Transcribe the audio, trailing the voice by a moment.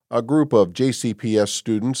A group of JCPS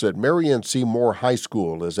students at Marion C. Moore High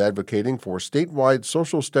School is advocating for statewide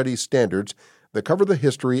social studies standards that cover the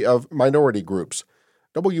history of minority groups.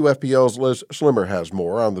 WFPL's Liz Schlimmer has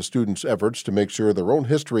more on the students' efforts to make sure their own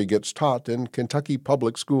history gets taught in Kentucky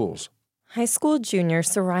public schools. High school junior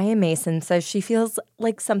Soraya Mason says she feels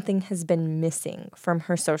like something has been missing from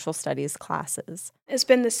her social studies classes. It's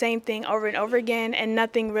been the same thing over and over again, and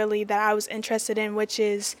nothing really that I was interested in, which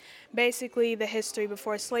is basically the history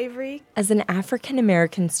before slavery. As an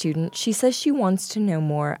African-American student, she says she wants to know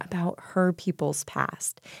more about her people's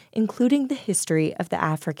past, including the history of the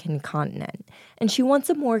African continent. And she wants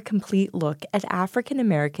a more complete look at African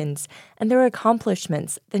Americans and their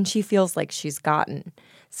accomplishments than she feels like she's gotten.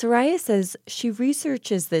 Soraya says she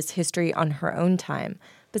researches this history on her own time,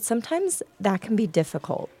 but sometimes that can be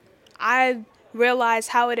difficult. I realize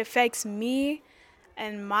how it affects me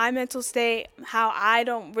and my mental state, how I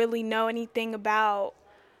don't really know anything about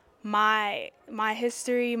my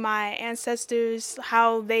history, my ancestors,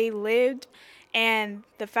 how they lived, and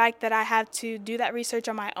the fact that I have to do that research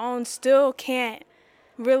on my own still can't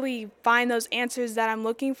really find those answers that I'm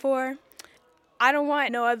looking for. I don't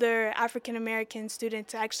want no other African-American student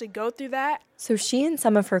to actually go through that. So she and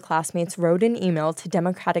some of her classmates wrote an email to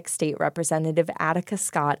Democratic State Representative Attica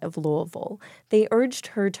Scott of Louisville. They urged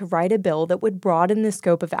her to write a bill that would broaden the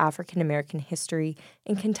scope of African-American history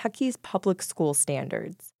in Kentucky's public school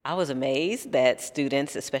standards. I was amazed that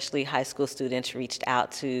students, especially high school students, reached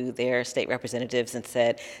out to their state representatives and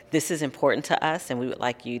said, this is important to us and we would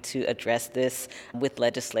like you to address this with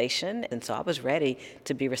legislation. And so I was ready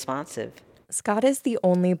to be responsive. Scott is the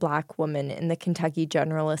only Black woman in the Kentucky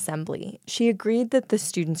General Assembly. She agreed that the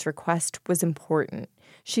students' request was important.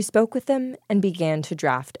 She spoke with them and began to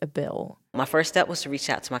draft a bill. My first step was to reach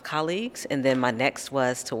out to my colleagues, and then my next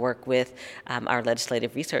was to work with our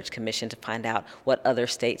Legislative Research Commission to find out what other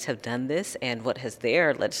states have done this and what has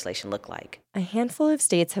their legislation look like. A handful of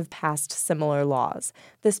states have passed similar laws.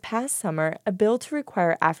 This past summer, a bill to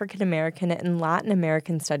require African American and Latin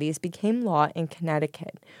American studies became law in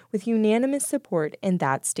Connecticut, with unanimous support in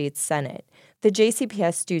that state's Senate. The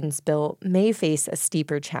JCPS students' bill may face a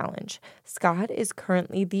steeper challenge. Scott is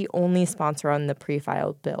currently the only sponsor on the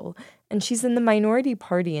pre-filed bill, and she's in the minority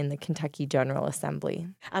party in the Kentucky General Assembly.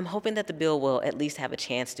 I'm hoping that the bill will at least have a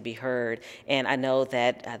chance to be heard, and I know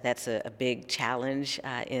that that's a big challenge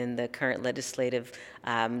in the current legislative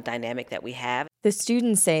dynamic that we have. The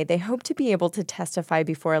students say they hope to be able to testify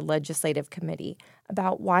before a legislative committee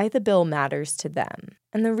about why the bill matters to them.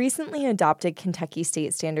 And the recently adopted Kentucky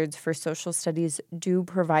state standards for social studies do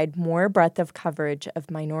provide more breadth of coverage of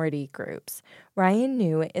minority groups. Ryan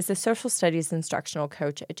New is a social studies instructional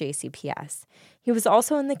coach at JCPS. He was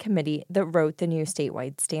also in the committee that wrote the new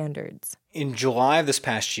statewide standards. In July of this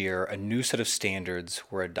past year, a new set of standards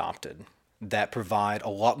were adopted that provide a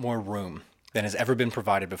lot more room than has ever been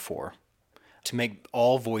provided before to make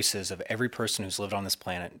all voices of every person who's lived on this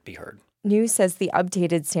planet be heard. New says the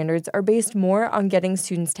updated standards are based more on getting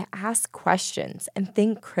students to ask questions and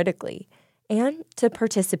think critically, and to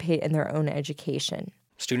participate in their own education.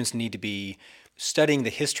 Students need to be studying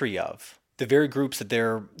the history of the very groups that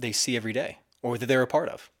they see every day or that they're a part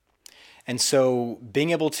of. And so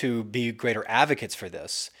being able to be greater advocates for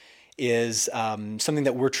this is something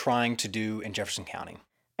that we're trying to do in Jefferson County.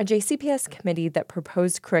 A JCPS committee that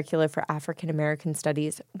proposed curricula for African American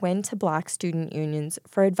studies went to Black student unions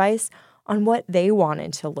for advice on what they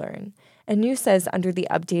wanted to learn. And New says under the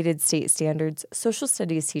updated state standards, social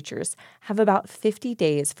studies teachers have about 50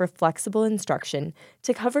 days for flexible instruction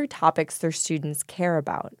to cover topics their students care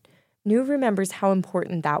about. New remembers how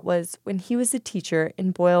important that was when he was a teacher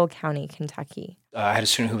in Boyle County, Kentucky. I had a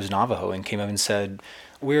student who was Navajo and came up and said,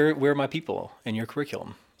 where are my people in your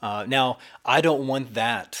curriculum? Now, I don't want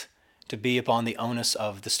that to be upon the onus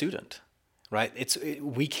of the student, right?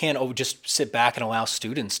 We can't just sit back and allow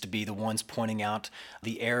students to be the ones pointing out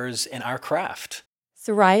the errors in our craft.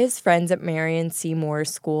 Soraya's friends at Marion C. Moore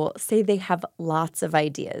School say they have lots of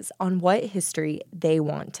ideas on what history they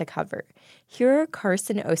want to cover. Here are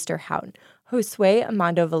Carson Osterhout, Josue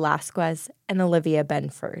Amado Velasquez, and Olivia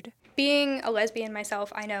Benford. Being a lesbian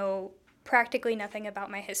myself, I know practically nothing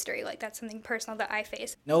about my history. Like, that's something personal that I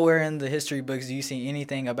face. Nowhere in the history books do you see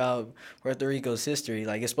anything about Puerto Rico's history.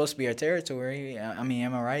 Like, it's supposed to be our territory. I mean,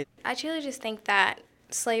 am I right? I truly just think that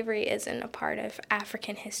slavery isn't a part of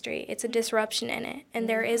African history. It's a disruption in it. And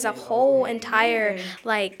there is a whole entire,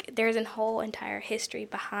 there's a whole entire history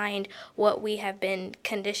behind what we have been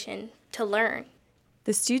conditioned to learn.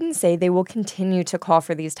 The students say they will continue to call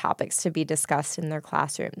for these topics to be discussed in their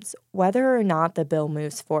classrooms, whether or not the bill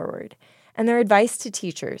moves forward. And their advice to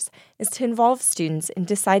teachers is to involve students in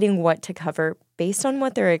deciding what to cover based on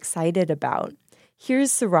what they're excited about.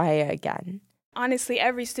 Here's Soraya again. Honestly,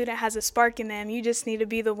 every student has a spark in them. You just need to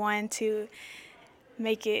be the one to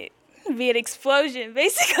make it be an explosion,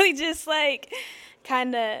 basically, just like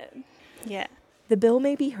kind of, yeah. The bill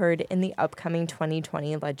may be heard in the upcoming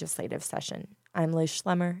 2020 legislative session. I'm Liz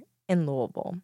Schlemmer in Louisville.